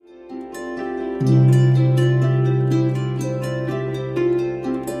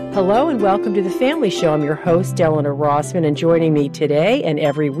Hello and welcome to The Family Show. I'm your host, Eleanor Rossman, and joining me today and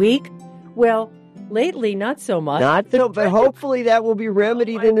every week, well, lately, not so much. But hopefully that will be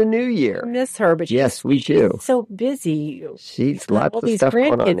remedied in the new year. I miss her, but yes, we do. She's so busy. She's lots of stuff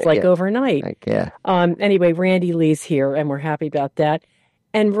going on. All these grandkids, like overnight. Yeah. Anyway, Randy Lee's here, and we're happy about that.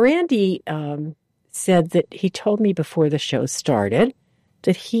 And Randy said that he told me before the show started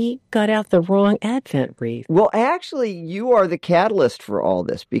that he got out the wrong Advent wreath. Well, actually, you are the catalyst for all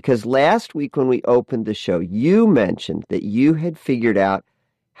this, because last week when we opened the show, you mentioned that you had figured out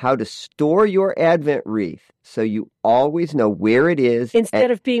how to store your Advent wreath so you always know where it is.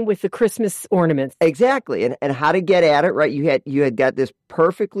 Instead of being with the Christmas ornaments. Exactly. And how to get at it, right? You had got this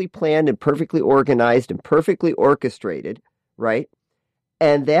perfectly planned and perfectly organized and perfectly orchestrated, right?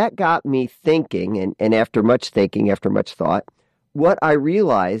 And that got me thinking, and after much thinking, after much thought, what I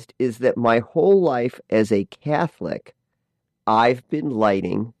realized is that my whole life as a Catholic, I've been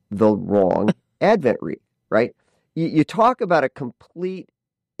lighting the wrong Advent wreath, right? You talk about a complete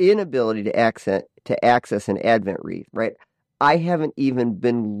inability to access an Advent wreath, right? I haven't even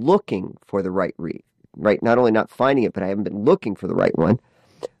been looking for the right wreath, right? Not only not finding it, but I haven't been looking for the right one.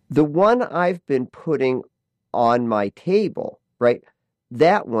 The one I've been putting on my table, right?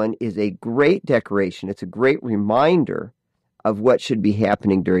 That one is a great decoration. It's a great reminder of what should be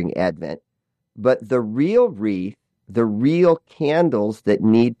happening during Advent. But the real wreath, the real candles that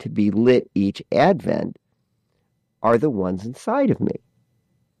need to be lit each Advent are the ones inside of me.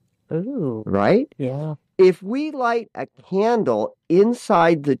 Ooh. Right? Yeah. If we light a candle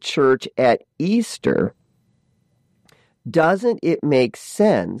inside the church at Easter, doesn't it make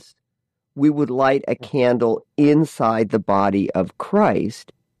sense we would light a candle inside the body of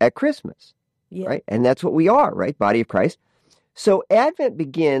Christ at Christmas? Yeah. Right? And that's what we are, right? Body of Christ. So Advent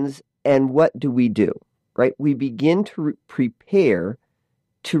begins, and what do? Right? We begin to prepare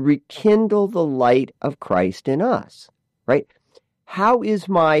to rekindle the light of Christ in us, right? How is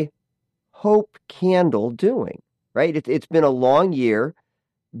my hope candle doing, right? It's been a long year.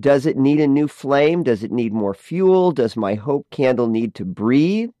 Does it need a new flame? Does it need more fuel? Does my hope candle need to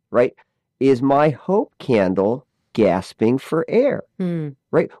breathe, right? Is my hope candle gasping for air,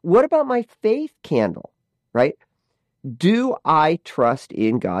 right? What about my faith candle, right? Do I trust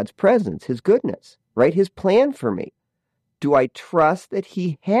in God's presence, His goodness, right? His plan for me. Do I trust that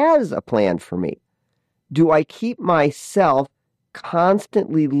He has a plan for me? Do I keep myself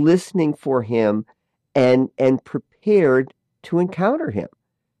constantly listening for Him and prepared to encounter Him,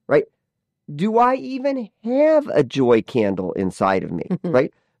 right? Do I even have a joy candle inside of me,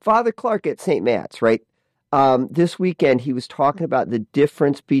 right? Father Clark at St. Matt's, right? This weekend, he was talking about the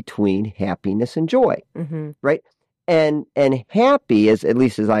difference between happiness and joy, right? And happy, at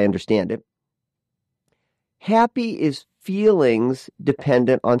least as I understand it, happy is feelings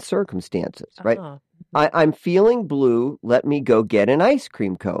dependent on circumstances, right? I'm feeling blue, let me go get an ice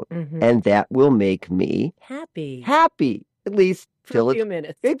cream cone, and that will make me happy, at least for a few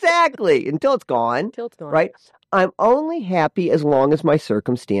minutes. Exactly, until it's gone. Right? I'm only happy as long as my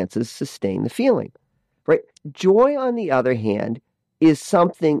circumstances sustain the feeling, right? Joy, on the other hand, is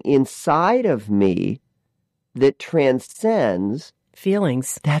something inside of me that transcends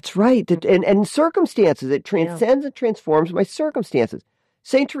feelings. That's right. And circumstances. It transcends and transforms my circumstances.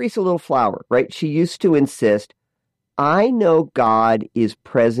 St. Teresa Little Flower, right? She used to insist, I know God is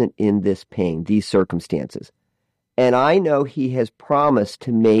present in this pain, these circumstances. And I know He has promised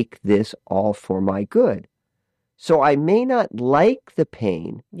to make this all for my good. So I may not like the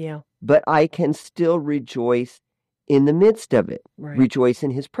pain, but I can still rejoice in the midst of it. Right. Rejoice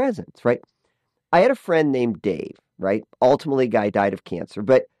in His presence, right? I had a friend named Dave, right? Ultimately, guy died of cancer,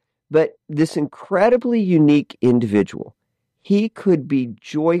 but this incredibly unique individual, he could be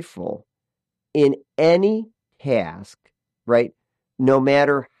joyful in any task, right? No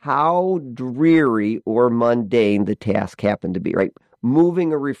matter how dreary or mundane the task happened to be, right?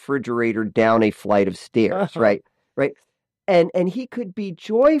 Moving a refrigerator down a flight of stairs, right? Right? And he could be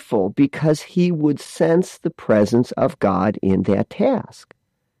joyful because he would sense the presence of God in that task,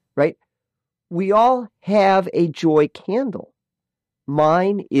 right? We all have a joy candle.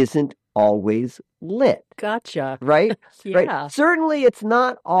 Mine isn't always lit. Gotcha. Right? Right? Certainly it's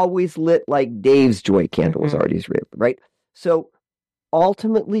not always lit like Dave's joy candle was already lit, right? So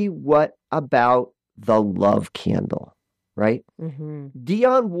ultimately, what about the love candle, right?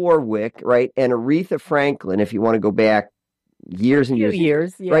 Dionne Warwick, right, and Aretha Franklin, if you want to go back years and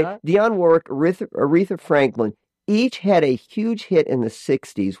years, right? Dionne Warwick, Aretha Franklin, each had a huge hit in the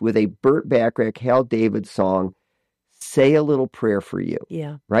 60s with a Burt Bacharach, Hal David song, Say a Little Prayer for You.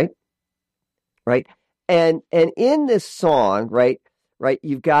 Yeah. Right? right? And in this song, right,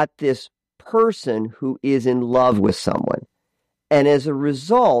 you've got this person who is in love with someone. And as a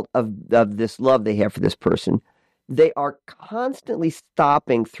result of this love they have for this person, they are constantly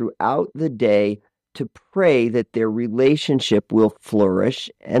stopping throughout the day to pray that their relationship will flourish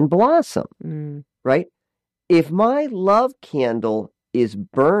and blossom, right? If my love candle is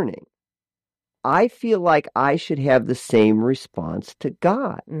burning, I feel like I should have the same response to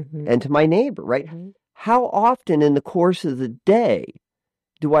God and to my neighbor, right? How often in the course of the day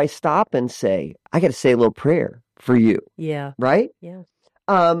do I stop and say, I got to say a little prayer for you? Yeah. Right? Yeah.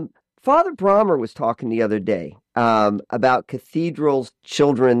 Father Brommer was talking the other day about Cathedral's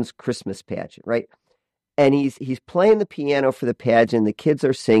children's Christmas pageant, right? And he's playing the piano for the pageant. The kids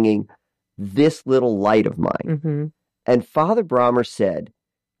are singing "This Little Light of Mine." And Father Brommer said,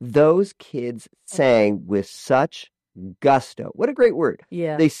 those kids sang with such gusto. What a great word.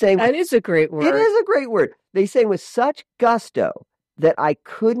 Yeah. They sang. That is a great word. It is a great word. They sang with such gusto that I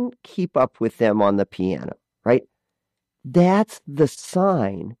couldn't keep up with them on the piano, right? That's the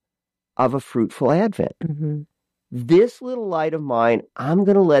sign of a fruitful Advent. This little light of mine, I'm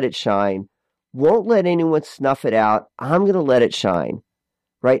going to let it shine. Won't let anyone snuff it out. I'm going to let it shine,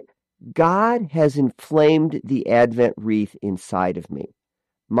 right? God has inflamed the Advent wreath inside of me.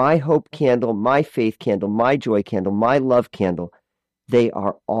 My hope candle, my faith candle, my joy candle, my love candle, they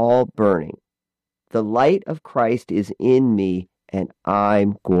are all burning. The light of Christ is in me, and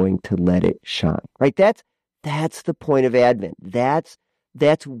I'm going to let it shine, right? That's the point of Advent. That's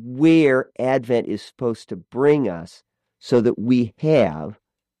where Advent is supposed to bring us so that we have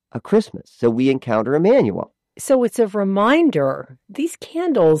a Christmas, so we encounter Emmanuel. So it's a reminder, these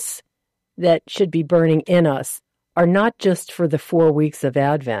candles that should be burning in us are not just for the 4 weeks of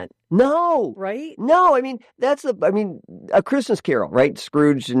Advent. No. Right? No, I mean, A Christmas Carol, right?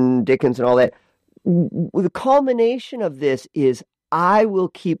 Scrooge and Dickens and all that. The culmination of this is I will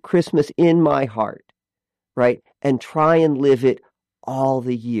keep Christmas in my heart, right? And try and live it all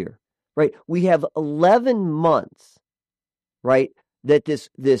the year, right? We have 11 months, right? That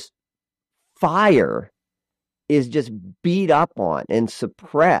this fire is just beat up on and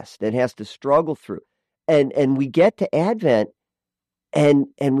suppressed and has to struggle through. And we get to Advent and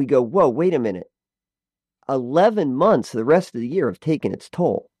we go, whoa, wait a minute. 11 months, the rest of the year, have taken its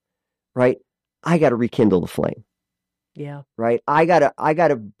toll, right? I got to rekindle the flame. Yeah. Right? I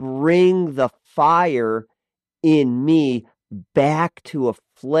gotta bring the fire in me back to a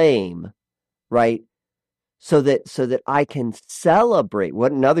flame, right? So that I can celebrate,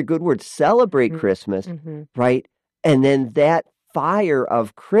 what another good word, celebrate Christmas, right? And then that fire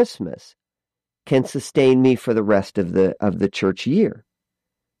of Christmas can sustain me for the rest of the church year,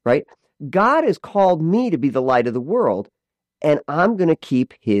 right? God has called me to be the light of the world, and I'm going to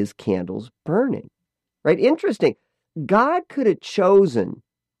keep his candles burning, right? Interesting. God could have chosen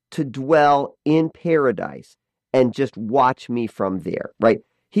to dwell in paradise and just watch me from there, right?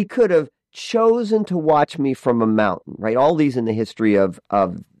 He could have chosen to watch me from a mountain, right? All these in the history of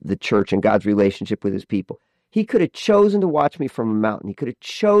the church and God's relationship with his people. He could have chosen to watch me from a mountain. He could have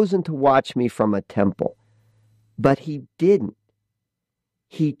chosen to watch me from a temple, but he didn't.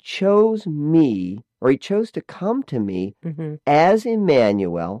 He chose me, or he chose to come to me as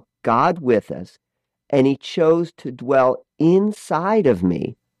Emmanuel, God with us, and he chose to dwell inside of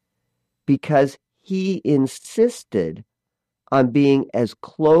me because he insisted on being as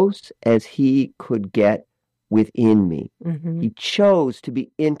close as he could get within me. He chose to be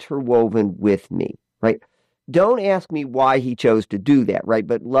interwoven with me, right? Don't ask me why he chose to do that, right?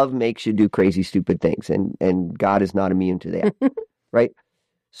 But love makes you do crazy, stupid things, and God is not immune to that, right?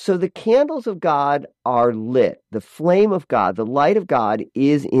 So the candles of God are lit. The flame of God, the light of God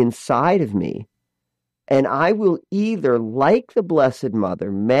is inside of me. And I will either, like the Blessed Mother,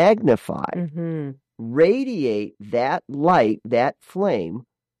 magnify, radiate that light, that flame,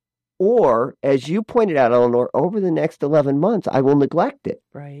 or, as you pointed out, Eleanor, over the next 11 months, I will neglect it.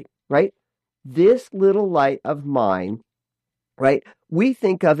 Right. Right? This little light of mine, right? We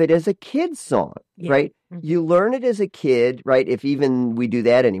think of it as a kid's song, right? You learn it as a kid, right? If even we do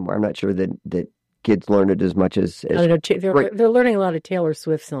that anymore. I'm not sure that kids learn it as much as I know, they're learning a lot of Taylor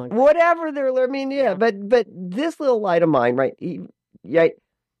Swift songs. Whatever they're learning, yeah. But this little light of mine, right?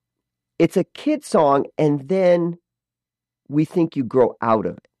 It's a kid song, and then we think you grow out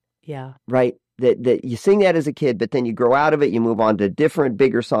of it. Yeah. Right? That you sing that as a kid, but then you grow out of it, you move on to different,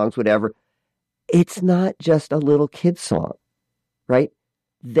 bigger songs, whatever. It's not just a little kid song, right?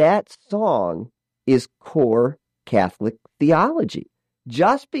 That song is core Catholic theology.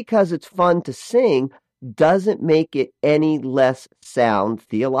 Just because it's fun to sing doesn't make it any less sound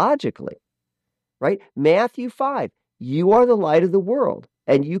theologically, right? Matthew 5, you are the light of the world,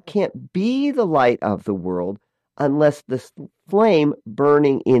 and you can't be the light of the world unless the flame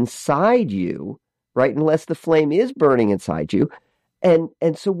burning inside you, right? Unless the flame is burning inside you.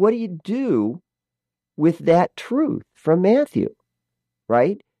 And so what do you do with that truth from Matthew,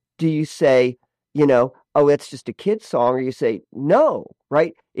 right? Do you say, oh, it's just a kid's song, or you say, no,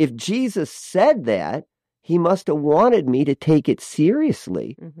 right? If Jesus said that, he must have wanted me to take it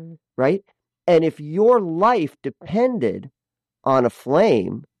seriously, right? And if your life depended on a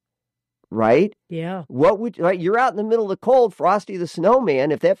flame, right? Yeah. Right? You're out in the middle of the cold, Frosty the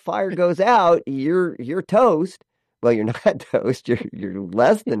Snowman. If that fire goes out, you're toast. Well, you're not toast. You're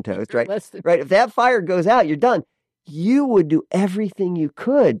less than toast, right? Right. If that fire goes out, you're done. You would do everything you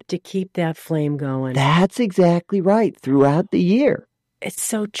could to keep that flame going. That's exactly right. Throughout the year. It's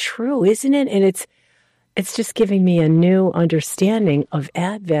so true, isn't it? And it's just giving me a new understanding of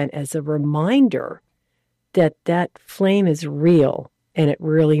Advent as a reminder that flame is real and it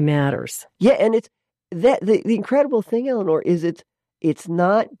really matters. Yeah, and it's that the incredible thing, Eleanor, is it's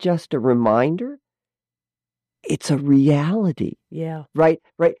not just a reminder, it's a reality. Yeah. Right?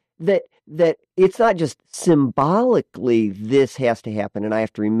 That it's not just symbolically this has to happen and I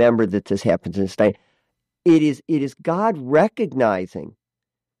have to remember that this happens in this time. It is God recognizing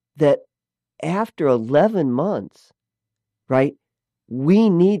that after 11 months, right, we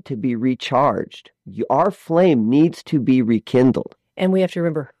need to be recharged. Our flame needs to be rekindled. And we have to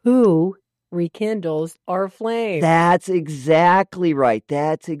remember who rekindles our flame. That's exactly right.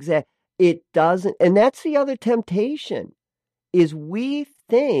 It doesn't, and that's the other temptation, is we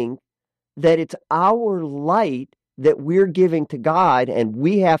think that it's our light that we're giving to God and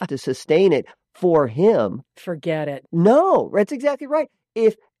we have to sustain it for him. Forget it. No, that's exactly right.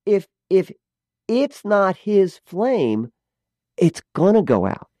 If it's not his flame, it's going to go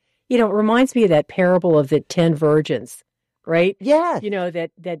out. It reminds me of that parable of the 10 virgins, right? Yes.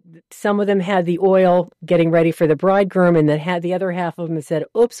 That some of them had the oil getting ready for the bridegroom and that had the other half of them said,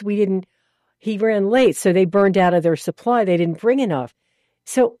 oops, he ran late. So they burned out of their supply. They didn't bring enough.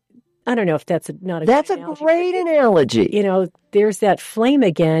 So I don't know if that's not a That's good a analogy. great analogy. There's that flame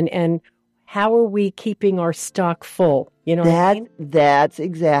again. And how are we keeping our stock full? What I mean? That's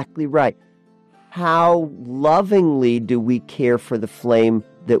exactly right. How lovingly do we care for the flame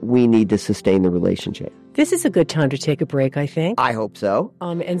that we need to sustain the relationship? This is a good time to take a break, I think. I hope so.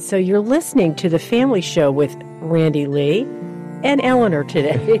 And so you're listening to The Family Show with Randy Lee and Eleanor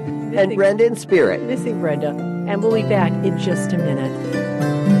today. And Brenda in spirit. Missing Brenda. And we'll be back in just a minute.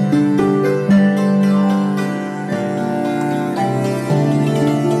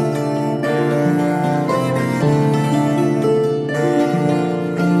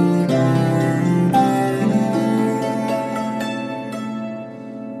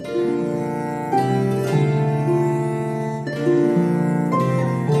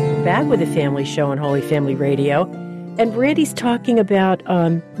 Back with The Family Show on Holy Family Radio. And Randy's talking about...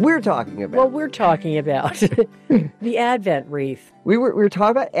 We're talking about the Advent wreath. We were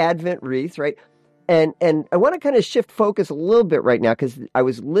talking about Advent wreaths, right? And I want to kind of shift focus a little bit right now because I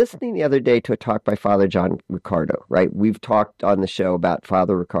was listening the other day to a talk by Father John Ricardo, right? We've talked on the show about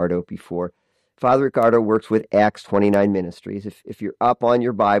Father Ricardo before. Father Ricardo works with Acts 29 Ministries. If you're up on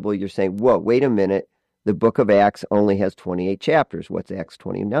your Bible, you're saying, whoa, wait a minute. The book of Acts only has 28 chapters. What's Acts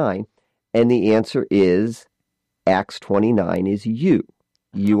 29? And the answer is Acts 29 is you.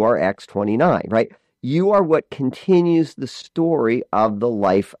 You are Acts 29, right? You are what continues the story of the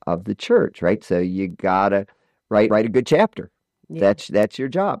life of the church, right? So you gotta write a good chapter. Yeah. That's your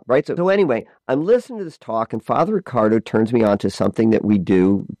job, right? So anyway, I'm listening to this talk, and Father Ricardo turns me on to something that we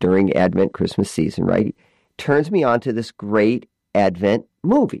do during Advent Christmas season, right? He turns me on to this great Advent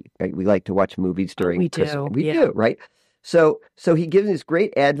movie, right? We like to watch movies during Christmas. We do, right? So he gives this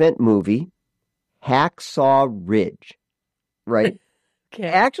great Advent movie, Hacksaw Ridge, right? Okay.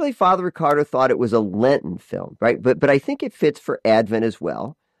 Actually, Father Ricardo thought it was a Lenten film, right? But I think it fits for Advent as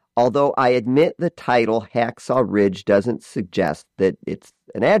well. Although I admit the title Hacksaw Ridge doesn't suggest that it's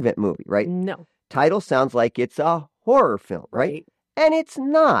an Advent movie, right? No. Title sounds like it's a horror film, right? And it's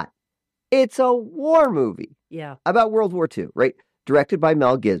not. It's a war movie. Yeah. About World War II, right? Directed by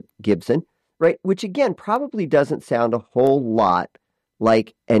Mel Gibson, right? Which, again, probably doesn't sound a whole lot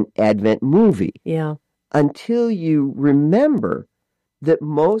like an Advent movie. Yeah. Until you remember that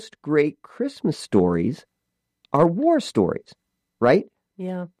most great Christmas stories are war stories, right?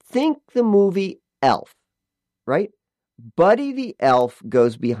 Yeah. Think the movie Elf, right? Buddy the elf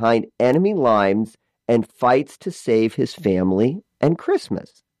goes behind enemy lines and fights to save his family and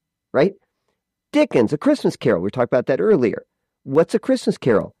Christmas, right? Dickens, A Christmas Carol. We talked about that earlier. What's A Christmas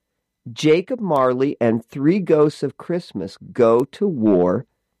Carol? Jacob Marley and 3 Ghosts of Christmas go to war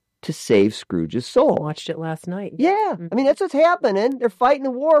to save Scrooge's soul. I watched it last night. Yeah. I mean, that's what's happening. They're fighting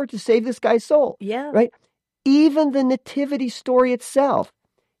the war to save this guy's soul. Yeah. Right? Even the nativity story itself.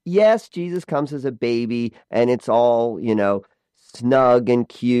 Yes, Jesus comes as a baby and it's all, snug and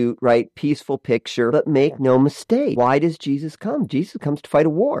cute, right? Peaceful picture. But make no mistake. Why does Jesus come? Jesus comes to fight a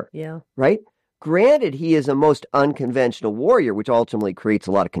war. Yeah. Right? Granted, he is a most unconventional warrior, which ultimately creates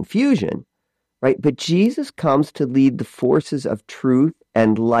a lot of confusion. Right? But Jesus comes to lead the forces of truth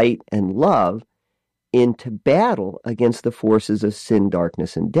and light and love into battle against the forces of sin,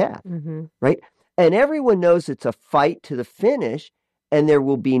 darkness, and death. Mm-hmm. Right? And everyone knows it's a fight to the finish, and there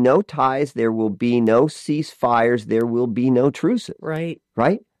will be no ties, there will be no ceasefires, there will be no truces. Right.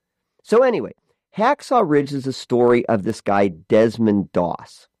 Right? So anyway, Hacksaw Ridge is a story of this guy, Desmond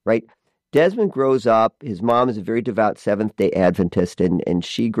Doss. Right? Desmond grows up. His mom is a very devout Seventh-day Adventist, and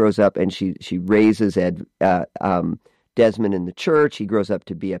she grows up and she raises Desmond in the church. He grows up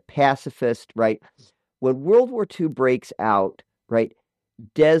to be a pacifist, right? When World War II breaks out, right,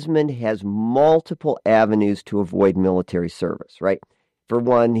 Desmond has multiple avenues to avoid military service, right? For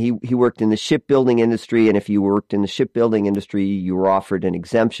one, he worked in the shipbuilding industry, and if you worked in the shipbuilding industry, you were offered an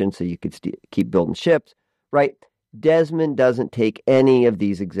exemption so you could keep building ships, right? Desmond doesn't take any of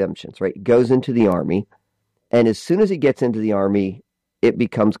these exemptions, right? He goes into the Army, and as soon as he gets into the Army, it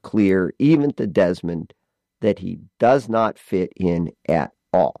becomes clear, even to Desmond, that he does not fit in at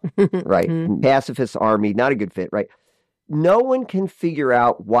all, right? Pacifist Army, not a good fit, right? No one can figure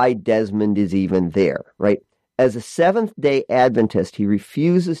out why Desmond is even there, right? As a Seventh-day Adventist, he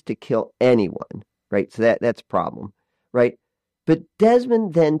refuses to kill anyone, right? So that's a problem, right? But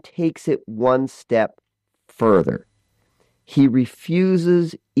Desmond then takes it one step further. He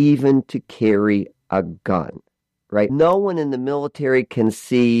refuses even to carry a gun, right? No one in the military can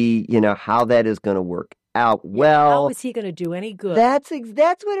see, how that is going to work out well. How is he going to do any good? That's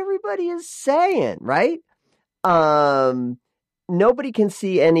what everybody is saying, right? Nobody can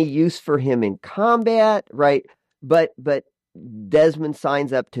see any use for him in combat, right? But Desmond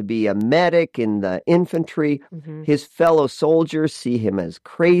signs up to be a medic in the infantry. Mm-hmm. His fellow soldiers see him as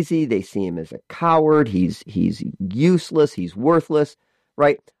crazy. They see him as a coward. He's useless. He's worthless,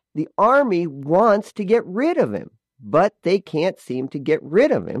 right? The Army wants to get rid of him, but they can't seem to get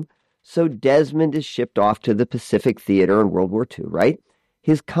rid of him. So Desmond is shipped off to the Pacific Theater in World War II, right?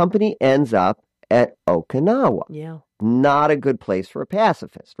 His company ends up at Okinawa. Yeah. Not a good place for a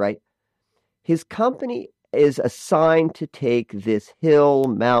pacifist, right? His company is assigned to take this hill,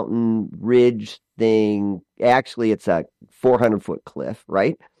 mountain, ridge thing. Actually, it's a 400-foot cliff,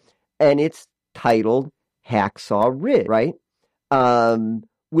 right? And it's titled Hacksaw Ridge, right?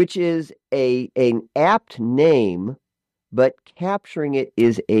 Which is an apt name, but capturing it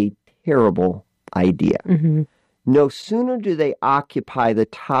is a terrible idea. Mm-hmm. No sooner do they occupy the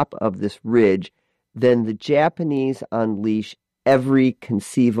top of this ridge than the Japanese unleash every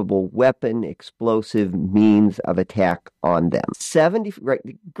conceivable weapon, explosive means of attack on them.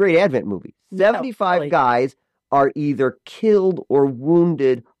 Great Advent movie. 75 guys are either killed or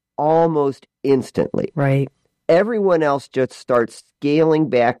wounded almost instantly. Right. Everyone else just starts scaling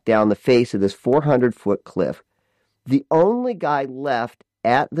back down the face of this 400-foot cliff. The only guy left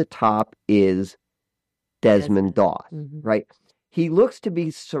at the top is Desmond Doss, right? He looks to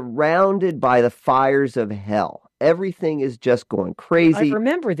be surrounded by the fires of hell. Everything is just going crazy. I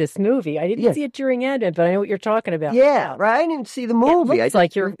remember this movie. I didn't see it during Advent, but I know what you're talking about. Yeah, right. I didn't see the movie. It looks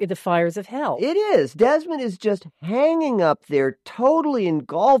like you're in the fires of hell. It is. Desmond is just hanging up there, totally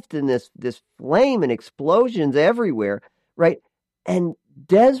engulfed in this flame and explosions everywhere, right? And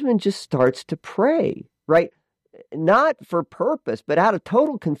Desmond just starts to pray, right? Not for purpose, but out of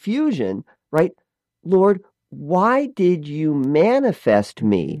total confusion, right? Lord, why did you manifest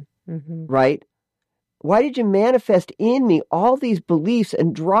me, right? Why did you manifest in me all these beliefs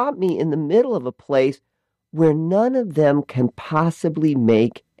and drop me in the middle of a place where none of them can possibly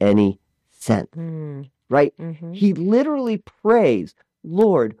make any sense, right? He literally prays,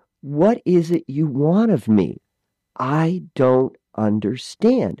 Lord, what is it you want of me? I don't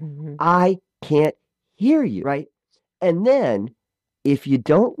understand. I can't hear you, right? And then if you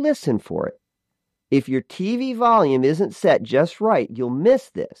don't listen for it, if your TV volume isn't set just right, you'll miss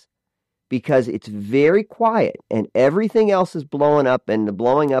this because it's very quiet and everything else is blowing up and the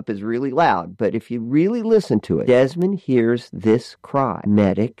blowing up is really loud. But if you really listen to it, Desmond hears this cry,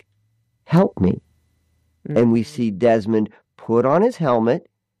 medic, help me. And we see Desmond put on his helmet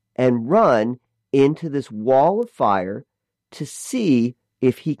and run into this wall of fire to see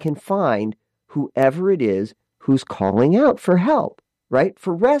if he can find whoever it is who's calling out for help, right?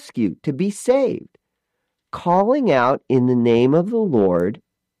 For rescue, to be saved. Calling out in the name of the Lord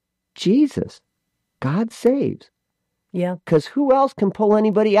Jesus. God saves. Yeah. Because who else can pull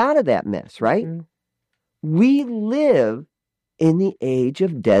anybody out of that mess, right? Mm-hmm. We live in the age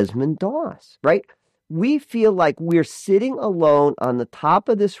of Desmond Doss, right? We feel like we're sitting alone on the top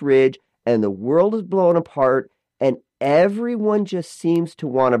of this ridge and the world is blowing apart and everyone just seems to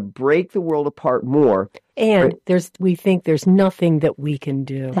want to break the world apart more. And right? we think there's nothing that we can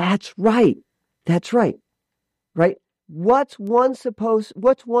do. That's right. That's right. Right? What's one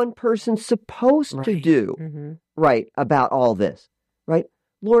person supposed to do, Mm-hmm. right, about all this? Right?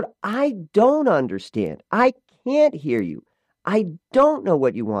 Lord, I don't understand. I can't hear you. I don't know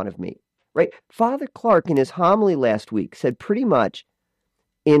what you want of me. Right? Father Clark in his homily last week said pretty much,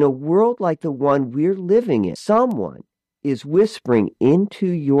 in a world like the one we're living in, someone is whispering into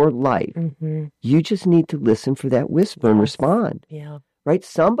your life. Mm-hmm. You just need to listen for that whisper and respond. Yeah. Right?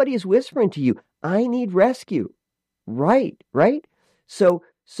 Somebody is whispering to you, I need rescue. Right? So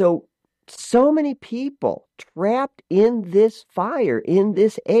many people trapped in this fire in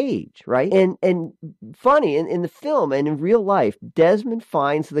this age, right? And funny, in the film and in real life, Desmond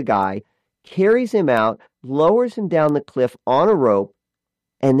finds the guy, carries him out, lowers him down the cliff on a rope,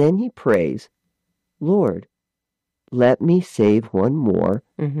 and then he prays, Lord, let me save one more.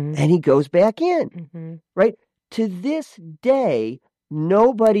 Mm-hmm. And he goes back in, Mm-hmm. right? To this day,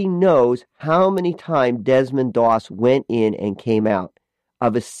 nobody knows how many times Desmond Doss went in and came out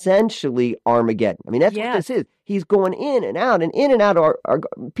of essentially Armageddon. I mean, that's what this is. He's going in and out and in and out.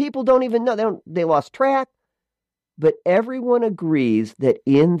 People don't even know. They lost track. But everyone agrees that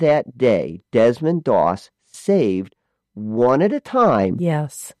in that day, Desmond Doss saved one at a time.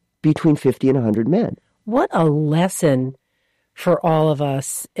 Yes. Between 50 and 100 men. What a lesson for all of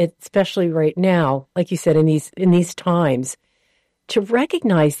us, especially right now, like you said, in these times, to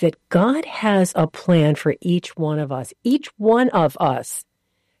recognize that God has a plan for each one of us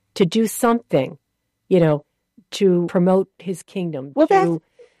to do something, to promote his kingdom, to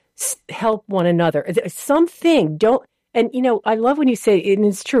help one another, something. I love when you say, and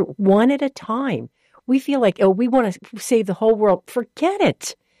it's true, one at a time. We feel like, we want to save the whole world. Forget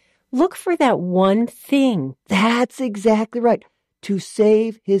it. Look for that one thing. That's exactly right. To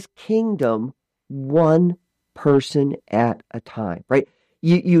save his kingdom, one person at a time, right?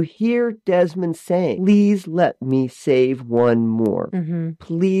 You hear Desmond saying, please let me save one more. Mm-hmm.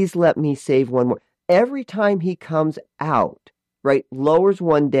 Please let me save one more. Every time he comes out, right, lowers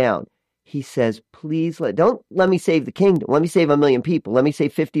one down, he says, don't let me save the kingdom. Let me save 1 million people. Let me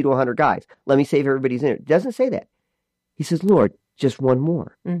save 50 to 100 guys. Let me save everybody's in it. He doesn't say that. He says, Lord, just one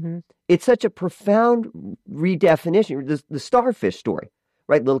more. Mm-hmm. It's such a profound redefinition. The starfish story,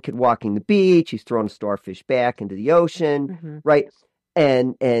 right? Little kid walking the beach. He's throwing a starfish back into the ocean, mm-hmm. right?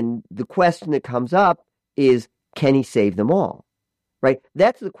 And the question that comes up is, can he save them all? Right?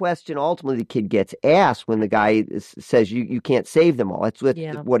 That's the question ultimately the kid gets asked when the guy says you can't save them all. That's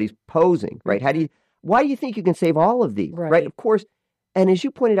what he's posing, right? Mm-hmm. Why do you think you can save all of these? Right? Of course. And as you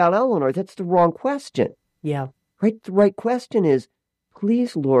pointed out, Eleanor, that's the wrong question. Yeah. Right? The right question is,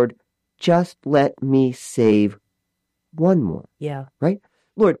 please, Lord, just let me save one more. Yeah. Right?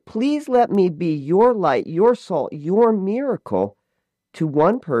 Lord, please let me be your light, your salt, your miracle to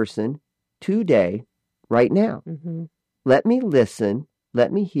one person today, right now. Mm-hmm. Let me listen,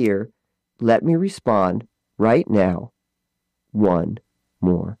 let me hear, let me respond right now, one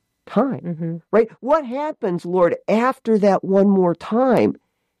more time. Mm-hmm. Right? What happens, Lord, after that one more time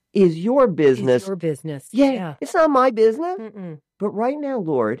is your business. It's your business. Yeah. It's not my business. Mm-mm. But right now,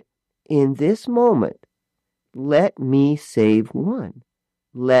 Lord, in this moment, let me save one.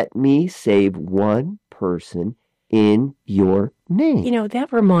 Let me save one person in your name.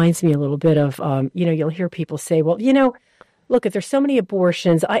 That reminds me a little bit of, you'll hear people say, well, look, if there's so many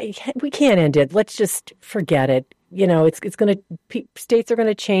abortions, we can't end it. Let's just forget it. It's going to, states are going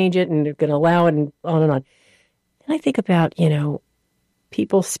to change it and they're going to allow it and on and on. And I think about,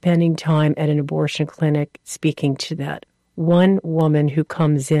 people spending time at an abortion clinic speaking to that one woman who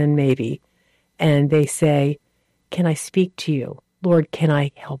comes in maybe, and they say, can I speak to you? Lord, can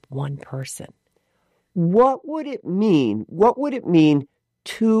I help one person? What would it mean? What would it mean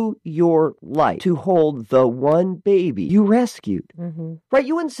to your life to hold the one baby you rescued? Mm-hmm. Right?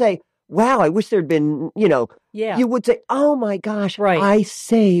 You wouldn't say, wow, I wish there'd been, Yeah. You would say, oh my gosh, right. I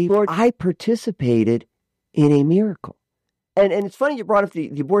saved, Lord, I participated in a miracle. And it's funny you brought up the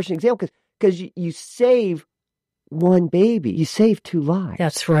abortion example because you save one baby, you save 2 lives.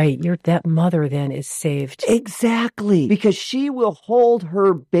 That's right. That mother then is saved. Exactly. Because she will hold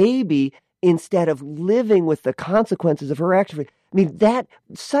her baby instead of living with the consequences of her actions. I mean,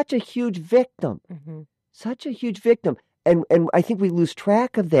 such a huge victim, such a huge victim. And I think we lose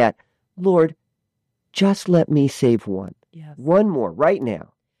track of that. Lord, just let me save one. Yes. One more right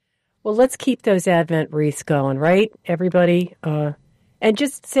now. Well, let's keep those Advent wreaths going, right, everybody? And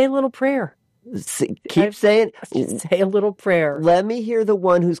just say a little prayer. Keep saying. Just say a little prayer. Let me hear the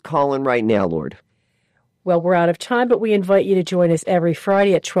one who's calling right now, Lord. Well, we're out of time, but we invite you to join us every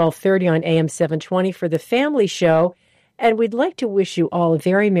Friday at 12:30 on AM 720 for the Family Show. And we'd like to wish you all a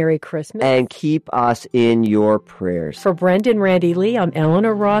very Merry Christmas. And keep us in your prayers. For Brenda and Randy Lee, I'm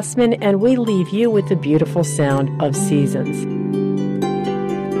Eleanor Rossman, and we leave you with the beautiful sound of seasons.